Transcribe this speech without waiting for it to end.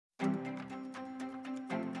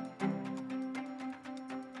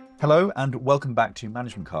Hello and welcome back to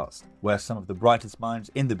Management Cast, where some of the brightest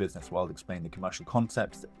minds in the business world explain the commercial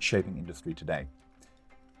concepts shaping industry today.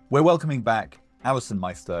 We're welcoming back Alysson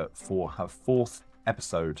Meister for her fourth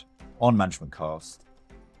episode on Management Cast.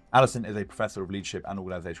 Alysson is a professor of leadership and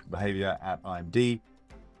organizational behavior at IMD.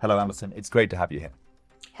 Hello, Alysson. It's great to have you here.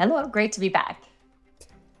 Hello, great to be back.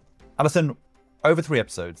 Alysson, over 3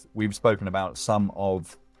 episodes, we've spoken about some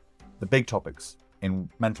of the big topics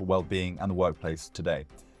in mental well-being and the workplace today.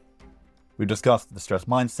 We've discussed the stress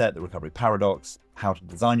mindset, the recovery paradox, how to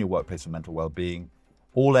design your workplace for mental well-being,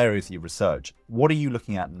 all areas you research. What are you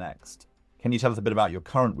looking at next? Can you tell us a bit about your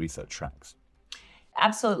current research tracks?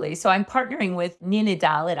 Absolutely. So I'm partnering with Nina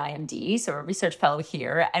Dahl at IMD, so a research fellow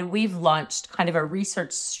here, and we've launched kind of a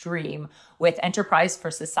research stream with Enterprise for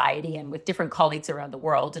Society and with different colleagues around the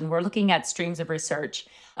world. And we're looking at streams of research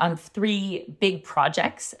on 3 big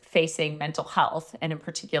projects facing mental health, and in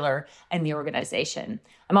particular in the organization.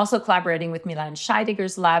 I'm also collaborating with Milan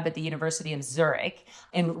Scheidegger's lab at the University of Zurich.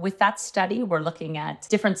 And with that study, we're looking at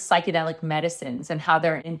different psychedelic medicines and how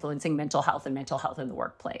they're influencing mental health and mental health in the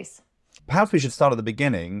workplace. Perhaps we should start at the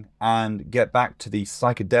beginning and get back to the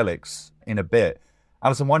psychedelics in a bit.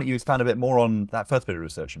 Alysson, why don't you expand a bit more on that first bit of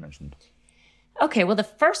research you mentioned? Okay, well, the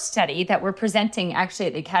first study that we're presenting actually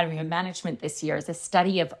at the Academy of Management this year is a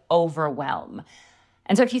study of overwhelm.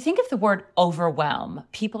 And so if you think of the word overwhelm,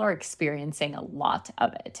 people are experiencing a lot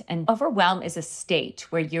of it. And overwhelm is a state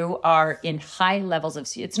where you are in high levels of,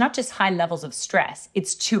 it's not just high levels of stress,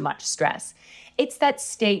 it's too much stress. It's that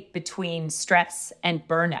state between stress and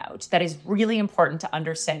burnout that is really important to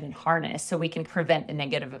understand and harness so we can prevent the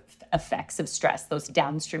negative effects of stress, those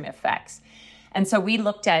downstream effects. And so we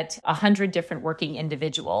looked at 100 different working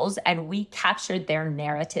individuals and we captured their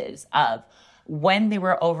narratives of when they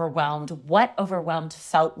were overwhelmed, what overwhelmed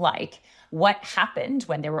felt like, what happened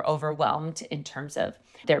when they were overwhelmed in terms of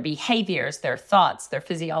their behaviors, their thoughts, their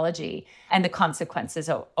physiology, and the consequences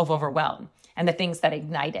of overwhelm and the things that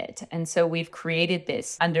ignite it. And so we've created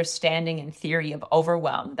this understanding and theory of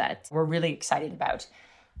overwhelm that we're really excited about.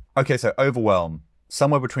 Okay, so overwhelm,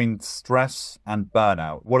 somewhere between stress and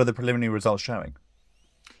burnout. What are the preliminary results showing?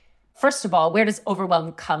 First of all, where does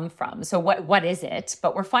overwhelm come from? So what is it?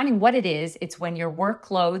 But we're finding what it is. It's when your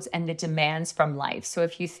workloads and the demands from life. So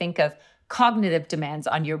if you think of cognitive demands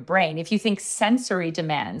on your brain, if you think sensory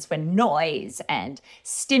demands, when noise and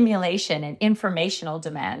stimulation and informational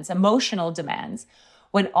demands, emotional demands,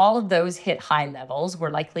 when all of those hit high levels, we're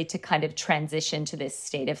likely to kind of transition to this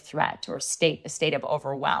state of threat or a state of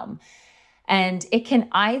overwhelm. And it can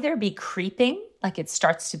either be creeping, like it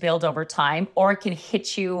starts to build over time, or it can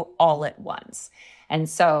hit you all at once. And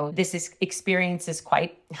so experience is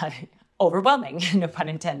quite overwhelming, no pun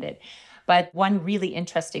intended. But one really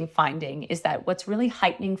interesting finding is that what's really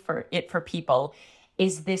heightening for people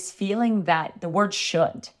is this feeling that the word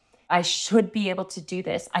should. I should be able to do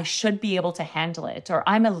this. I should be able to handle it. Or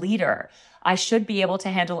I'm a leader. I should be able to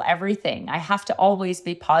handle everything. I have to always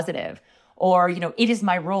be positive. Or, it is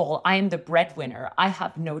my role. I am the breadwinner. I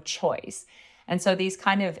have no choice. And so these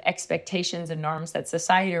kind of expectations and norms that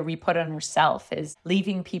society or we put on ourselves is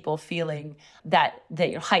leaving people feeling that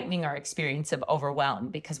they're heightening our experience of overwhelm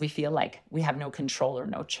because we feel like we have no control or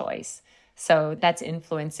no choice. So that's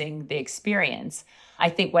influencing the experience. I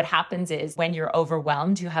think what happens is when you're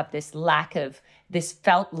overwhelmed, you have this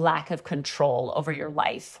felt lack of control over your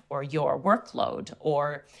life or your workload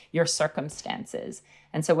or your circumstances.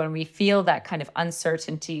 And so when we feel that kind of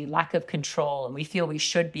uncertainty, lack of control, and we feel we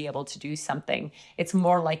should be able to do something, it's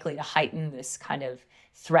more likely to heighten this kind of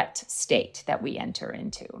threat state that we enter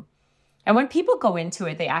into. And when people go into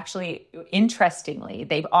it, they actually, interestingly,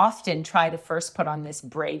 they often try to first put on this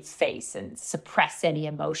brave face and suppress any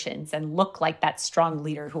emotions and look like that strong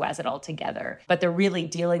leader who has it all together. But they're really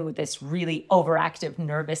dealing with this really overactive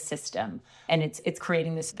nervous system. And it's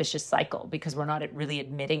creating this vicious cycle because we're not really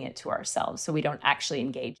admitting it to ourselves. So we don't actually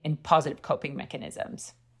engage in positive coping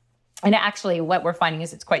mechanisms. And actually, what we're finding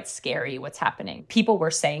is it's quite scary what's happening. People were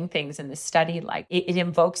saying things in the study like it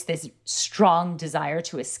invokes this strong desire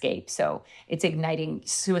to escape. So it's igniting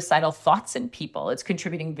suicidal thoughts in people. It's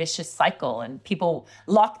contributing vicious cycle, and people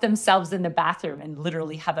lock themselves in the bathroom and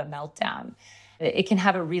literally have a meltdown. It can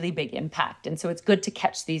have a really big impact. And so it's good to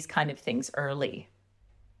catch these kind of things early.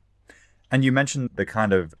 And you mentioned the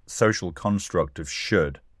kind of social construct of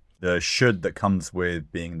should. The should that comes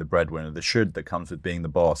with being the breadwinner, the should that comes with being the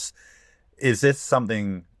boss. Is this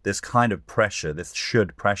something, this kind of pressure, this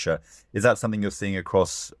should pressure, is that something you're seeing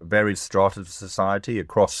across various strata of society,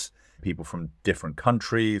 across people from different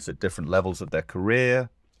countries, at different levels of their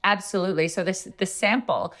career? Absolutely. So the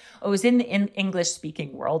sample, it was in the English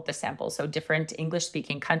speaking world, the sample. So different English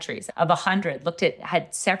speaking countries of 100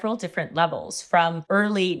 had several different levels, from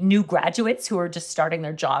early new graduates who are just starting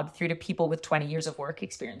their job through to people with 20 years of work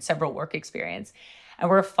experience, several work experience. And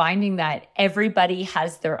we're finding that everybody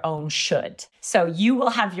has their own should. So you will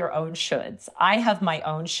have your own shoulds. I have my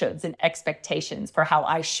own shoulds and expectations for how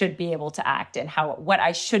I should be able to act and what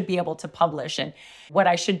I should be able to publish and what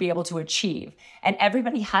I should be able to achieve. And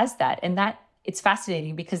everybody has that. And it's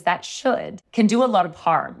fascinating because that should can do a lot of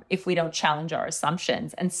harm if we don't challenge our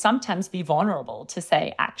assumptions and sometimes be vulnerable to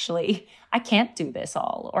say, actually, I can't do this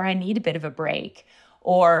all, or I need a bit of a break,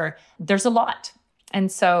 or there's a lot. And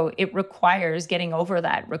so it requires getting over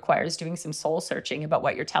that, requires doing some soul searching about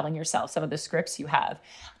what you're telling yourself, some of the scripts you have,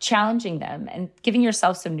 challenging them and giving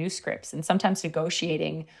yourself some new scripts, and sometimes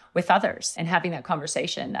negotiating with others and having that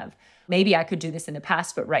conversation of, maybe I could do this in the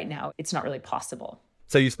past, but right now it's not really possible.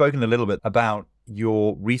 So you've spoken a little bit about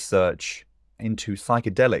your research into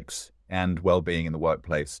psychedelics and well-being in the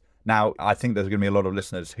workplace. Now, I think there's going to be a lot of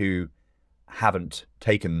listeners who haven't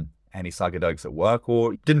taken any psychedelics at work,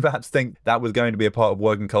 or didn't perhaps think that was going to be a part of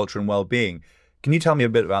working culture and well-being. Can you tell me a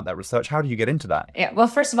bit about that research? How did you get into that? Yeah, well,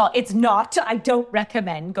 first of all, it's not. I don't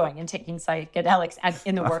recommend going and taking psychedelics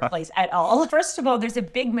in the workplace at all. First of all, there's a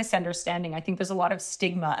big misunderstanding. I think there's a lot of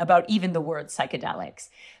stigma about even the word psychedelics,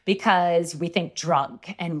 because we think drug,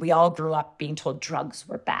 and we all grew up being told drugs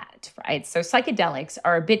were bad, right? So psychedelics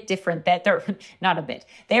are a bit different. They're not a bit.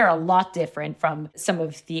 They are a lot different from some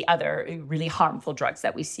of the other really harmful drugs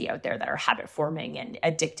that we see out there that are habit forming and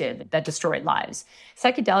addictive, that destroy lives.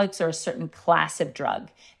 Psychedelics are a certain class of drug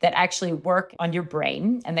that actually work on your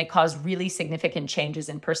brain, and they cause really significant changes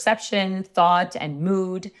in perception, thought, and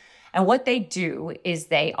mood. And what they do is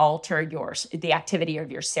they alter the activity of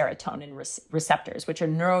your serotonin receptors, which are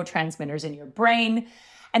neurotransmitters in your brain.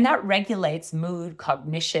 And that regulates mood,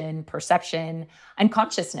 cognition, perception, and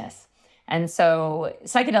consciousness. And so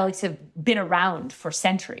psychedelics have been around for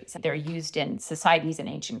centuries. They're used in societies and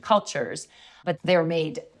ancient cultures, but they're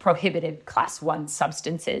made prohibited class 1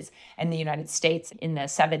 substances in the United States in the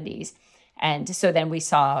 70s. And so then we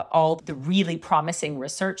saw all the really promising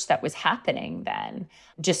research that was happening then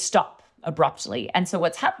just stop abruptly. And so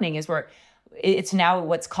what's happening is it's now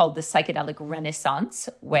what's called the psychedelic renaissance,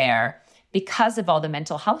 where because of all the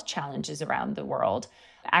mental health challenges around the world,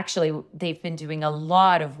 actually, they've been doing a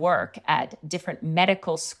lot of work at different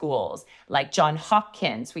medical schools like Johns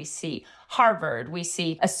Hopkins. We see Harvard. We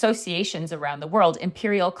see associations around the world,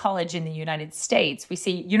 Imperial College in the United States. We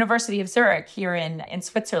see University of Zurich here in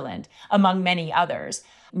Switzerland, among many others,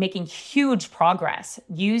 making huge progress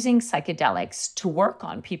using psychedelics to work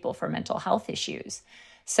on people for mental health issues.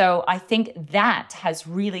 So I think that has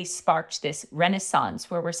really sparked this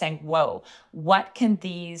renaissance where we're saying, whoa, what can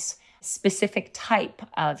these specific type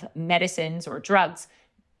of medicines or drugs,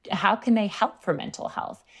 how can they help for mental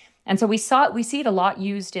health? And so we see it a lot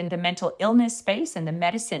used in the mental illness space and the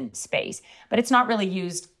medicine space, but it's not really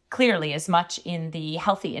used clearly as much in the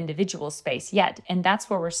healthy individual space yet. And that's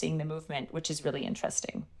where we're seeing the movement, which is really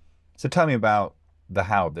interesting. So tell me about the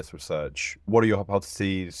how of this research. What are your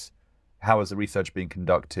hypotheses? How is the research being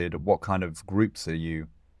conducted? What kind of groups are you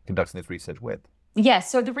conducting this research with?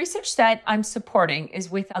 Yes, so the research that I'm supporting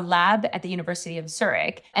is with a lab at the University of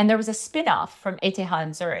Zurich. And there was a spin-off from ETH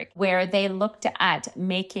in Zurich where they looked at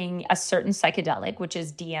making a certain psychedelic, which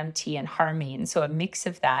is DMT and harmine. So a mix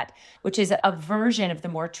of that, which is a version of the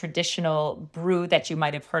more traditional brew that you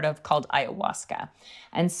might have heard of called ayahuasca.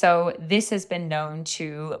 And so this has been known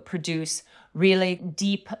to produce really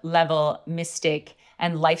deep level mystic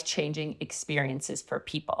and life-changing experiences for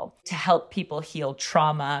people, to help people heal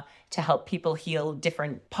trauma, to help people heal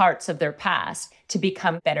different parts of their past, to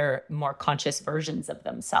become better, more conscious versions of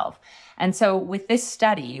themselves. And so with this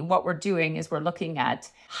study, what we're doing is we're looking at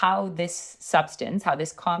how this substance, how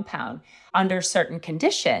this compound, under certain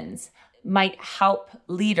conditions, might help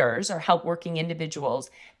leaders or help working individuals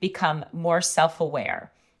become more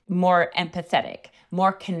self-aware, more empathetic,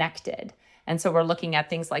 more connected. And so we're looking at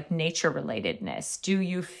things like nature relatedness. Do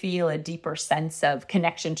you feel a deeper sense of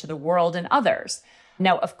connection to the world and others?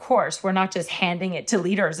 Now, of course, we're not just handing it to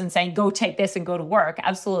leaders and saying, go take this and go to work.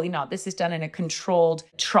 Absolutely not. This is done in a controlled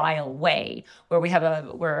trial way where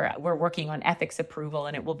we're working on ethics approval,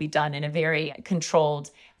 and it will be done in a very controlled,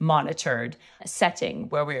 monitored setting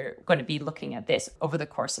where we're going to be looking at this over the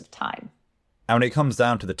course of time. And when it comes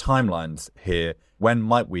down to the timelines here, when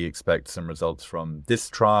might we expect some results from this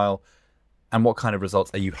trial? And what kind of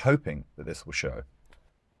results are you hoping that this will show?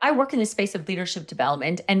 I work in the space of leadership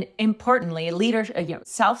development, and importantly,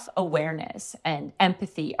 self-awareness and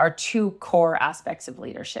empathy are two core aspects of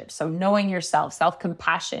leadership. So knowing yourself,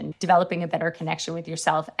 self-compassion, developing a better connection with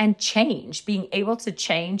yourself, and change, being able to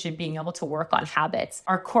change and being able to work on habits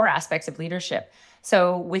are core aspects of leadership.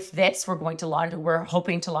 So with this, we're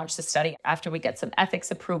hoping to launch the study after we get some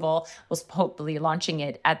ethics approval. We'll hopefully launching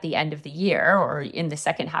it at the end of the year or in the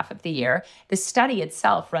second half of the year. The study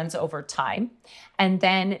itself runs over time. And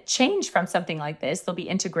then change from something like this, there'll be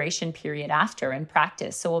integration period after and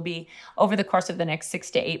practice. So we'll be over the course of the next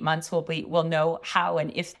 6 to 8 months, we'll know how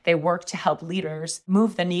and if they work to help leaders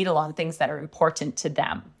move the needle on things that are important to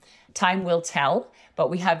them. Time will tell,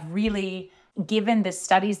 but we have really, given the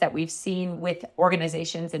studies that we've seen with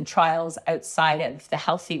organizations and trials outside of the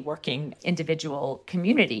healthy working individual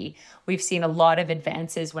community, we've seen a lot of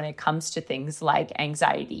advances when it comes to things like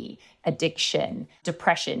anxiety, addiction,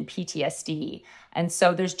 depression, PTSD. And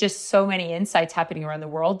so there's just so many insights happening around the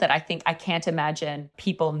world that I can't imagine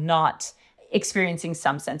people not experiencing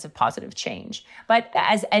some sense of positive change. But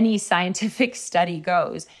as any scientific study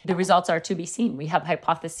goes, the results are to be seen. We have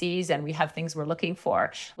hypotheses and we have things we're looking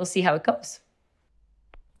for. We'll see how it goes.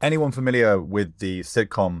 Anyone familiar with the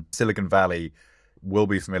sitcom Silicon Valley will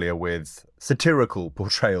be familiar with satirical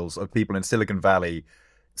portrayals of people in Silicon Valley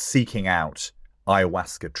seeking out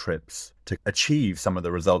ayahuasca trips to achieve some of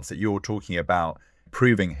the results that you're talking about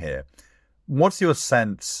proving here. What's your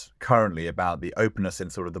sense currently about the openness in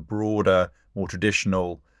sort of the broader, more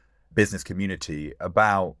traditional business community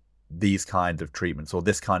about these kinds of treatments or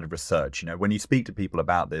this kind of research? You know, when you speak to people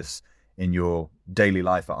about this in your daily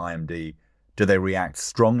life at IMD, do they react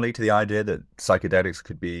strongly to the idea that psychedelics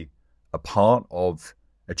could be a part of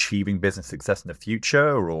achieving business success in the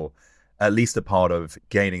future, or at least a part of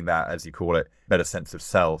gaining that, as you call it, better sense of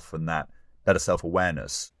self and that better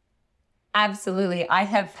self-awareness? Absolutely. I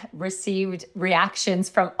have received reactions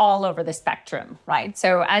from all over the spectrum, right?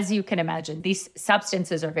 So as you can imagine, these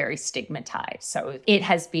substances are very stigmatized. So it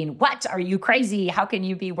has been, what? Are you crazy? How can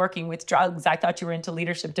you be working with drugs? I thought you were into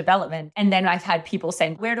leadership development. And then I've had people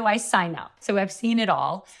saying, where do I sign up? So I've seen it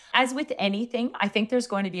all. As with anything, I think there's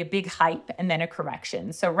going to be a big hype and then a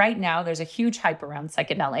correction. So right now there's a huge hype around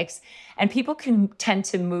psychedelics and people can tend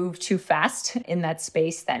to move too fast in that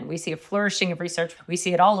space. Then we see a flourishing of research. We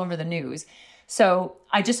see it all over the news. So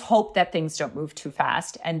I just hope that things don't move too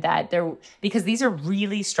fast and that because these are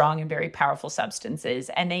really strong and very powerful substances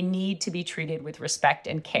and they need to be treated with respect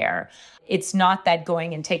and care. It's not that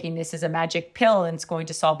going and taking this as a magic pill and it's going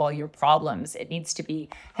to solve all your problems. It needs to be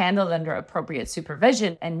handled under appropriate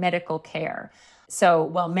supervision and medical care. So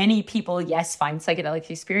while many people, yes, find psychedelic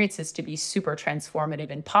experiences to be super transformative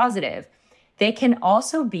and positive, they can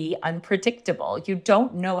also be unpredictable. You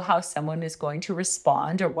don't know how someone is going to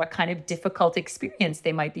respond or what kind of difficult experience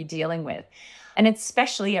they might be dealing with. And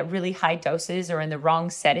especially at really high doses or in the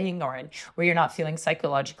wrong setting or where you're not feeling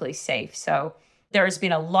psychologically safe. So there has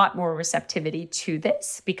been a lot more receptivity to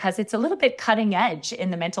this because it's a little bit cutting edge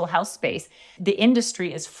in the mental health space. The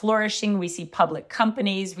industry is flourishing. We see public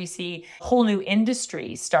companies. We see whole new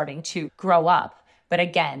industries starting to grow up. But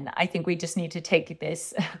again, I think we just need to take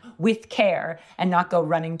this with care and not go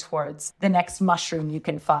running towards the next mushroom you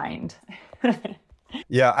can find.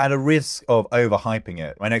 Yeah, at a risk of overhyping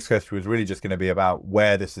it, my next question was really just going to be about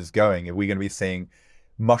where this is going. Are we going to be seeing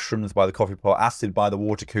mushrooms by the coffee pot, acid by the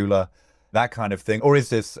water cooler, that kind of thing? Or is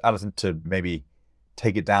this, Alysson, to maybe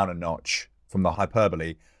take it down a notch from the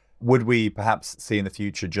hyperbole, would we perhaps see in the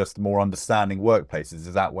future just more understanding workplaces?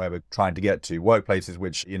 Is that where we're trying to get to? Workplaces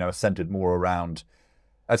which, are centered more around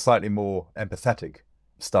a slightly more empathetic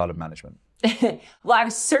style of management? Well, I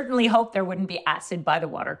certainly hope there wouldn't be acid by the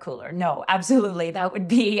water cooler. No, absolutely. That would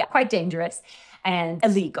be quite dangerous and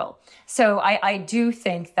illegal. So I do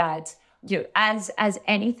think that, as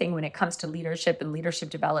anything when it comes to leadership and leadership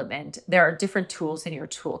development, there are different tools in your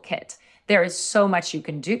toolkit. There is so much you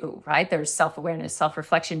can do, right? There's self-awareness,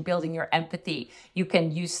 self-reflection, building your empathy. You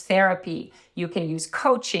can use therapy. You can use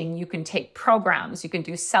coaching. You can take programs. You can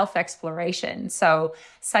do self-exploration. So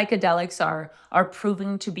psychedelics are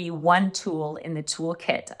proving to be one tool in the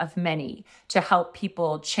toolkit of many to help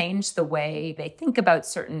people change the way they think about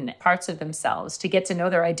certain parts of themselves, to get to know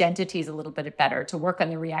their identities a little bit better, to work on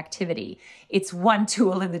their reactivity. It's one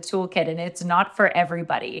tool in the toolkit and it's not for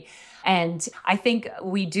everybody. And I think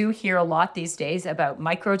we do hear a lot these days about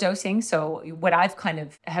microdosing. So what I've kind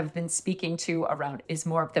of have been speaking to around is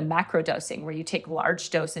more of the macrodosing, where you take large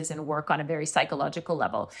doses and work on a very psychological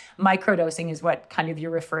level. Microdosing is what kind of you're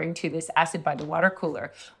referring to, this acid by the water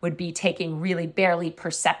cooler, would be taking really barely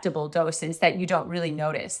perceptible doses that you don't really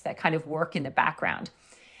notice, that kind of work in the background.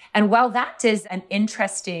 And while that is an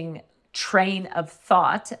interesting train of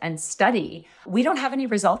thought and study, we don't have any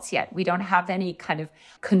results yet. We don't have any kind of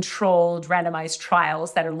controlled randomized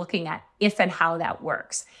trials that are looking at if and how that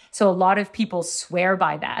works. So a lot of people swear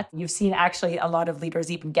by that. You've seen actually a lot of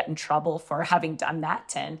leaders even get in trouble for having done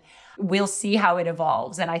that. And we'll see how it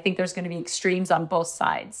evolves. And I think there's going to be extremes on both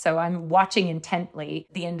sides. So I'm watching intently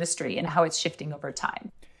the industry and how it's shifting over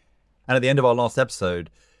time. And at the end of our last episode,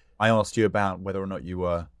 I asked you about whether or not you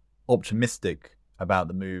were optimistic about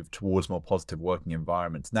the move towards more positive working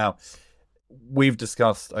environments. Now, we've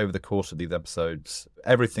discussed over the course of these episodes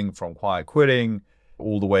everything from quiet quitting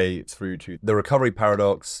all the way through to the recovery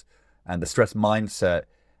paradox and the stress mindset.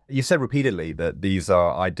 You said repeatedly that these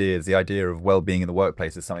are ideas. The idea of well-being in the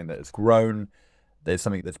workplace is something that has grown. There's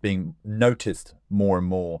something that's being noticed more and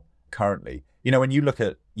more currently. You know, when you look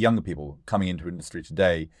at younger people coming into industry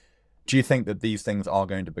today, do you think that these things are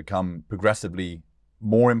going to become progressively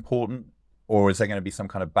more important, or is there going to be some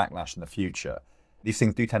kind of backlash in the future? These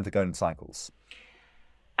things do tend to go in cycles.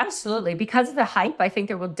 Absolutely. Because of the hype, I think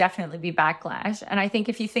there will definitely be backlash. And I think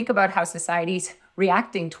if you think about how society's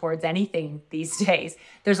reacting towards anything these days,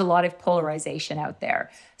 there's a lot of polarization out there.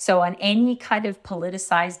 So on any kind of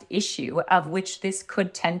politicized issue, of which this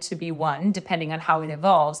could tend to be one, depending on how it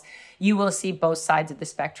evolves, you will see both sides of the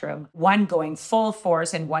spectrum, one going full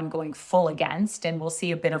force and one going full against, and we'll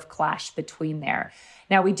see a bit of clash between there.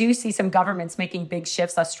 Now, we do see some governments making big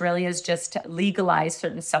shifts. Australia's just legalized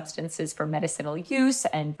certain substances for medicinal use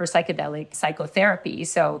and for psychedelic psychotherapy.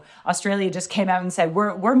 So Australia just came out and said,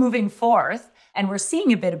 we're moving forth. And we're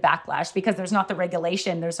seeing a bit of backlash because there's not the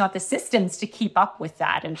regulation, there's not the systems to keep up with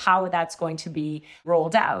that and how that's going to be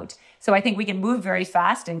rolled out. So I think we can move very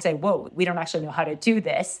fast and say, whoa, we don't actually know how to do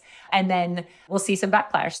this. And then we'll see some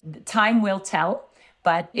backlash. Time will tell,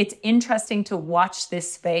 but it's interesting to watch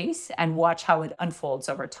this space and watch how it unfolds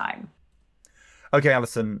over time. Okay,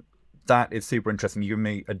 Alysson, that is super interesting. You give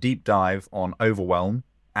me a deep dive on overwhelm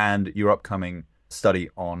and your upcoming study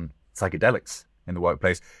on psychedelics in the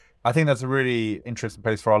workplace. I think that's a really interesting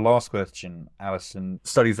place for our last question, Alysson.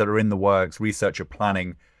 Studies that are in the works, research you're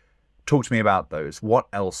planning. Talk to me about those. What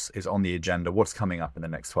else is on the agenda? What's coming up in the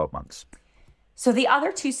next 12 months? So the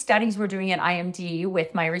other two studies we're doing at IMD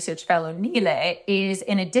with my research fellow Nile is,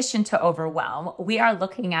 in addition to overwhelm, we are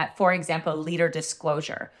looking at, for example, leader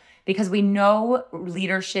disclosure. Because we know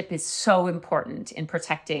leadership is so important in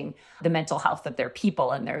protecting the mental health of their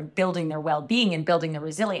people, and they're building their well-being and building their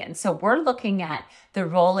resilience. So we're looking at the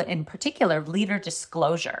role in particular of leader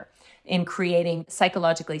disclosure in creating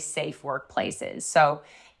psychologically safe workplaces. So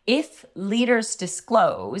if leaders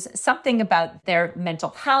disclose something about their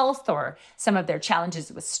mental health or some of their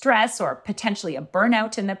challenges with stress or potentially a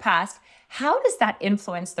burnout in the past, how does that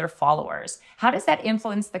influence their followers? How does that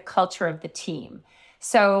influence the culture of the team?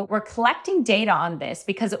 So we're collecting data on this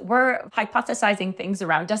because we're hypothesizing things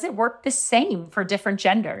around, does it work the same for different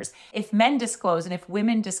genders? If men disclose and if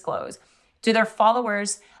women disclose, do their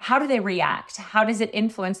followers, how do they react? How does it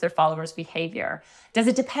influence their followers' behavior? Does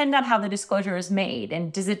it depend on how the disclosure is made?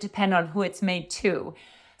 And does it depend on who it's made to?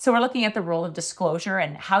 So we're looking at the role of disclosure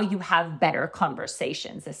and how you have better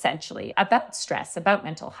conversations, essentially, about stress, about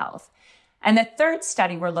mental health. And the third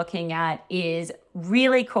study we're looking at is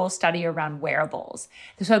really cool study around wearables.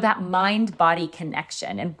 So that mind-body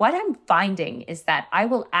connection. And what I'm finding is that I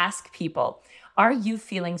will ask people, are you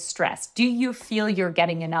feeling stressed? Do you feel you're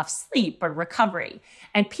getting enough sleep or recovery?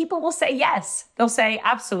 And people will say yes. They'll say,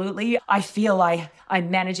 absolutely. I feel I'm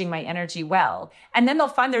managing my energy well. And then they'll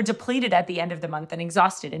find they're depleted at the end of the month and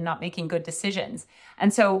exhausted and not making good decisions.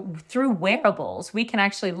 And so through wearables, we can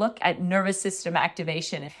actually look at nervous system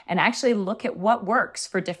activation and actually look at what works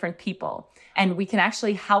for different people. And we can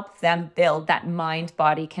actually help them build that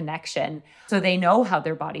mind-body connection so they know how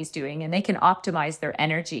their body's doing and they can optimize their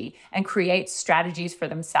energy and create strategies for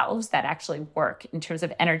themselves that actually work in terms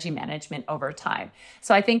of energy management over time.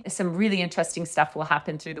 So I think some really interesting stuff will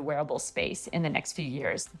happen through the wearable space in the next few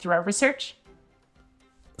years through our research.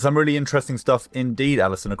 Some really interesting stuff indeed,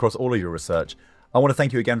 Alysson, across all of your research. I want to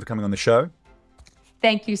thank you again for coming on the show.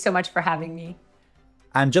 Thank you so much for having me.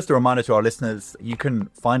 And just a reminder to our listeners, you can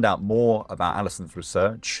find out more about Alysson's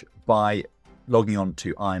research by logging on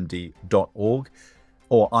to imd.org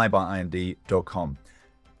or ibyimd.com.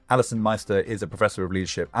 Alysson Meister is a professor of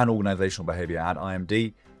leadership and organizational behavior at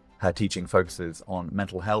IMD. Her teaching focuses on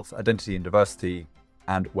mental health, identity and diversity,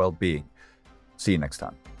 and well-being. See you next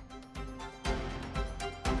time.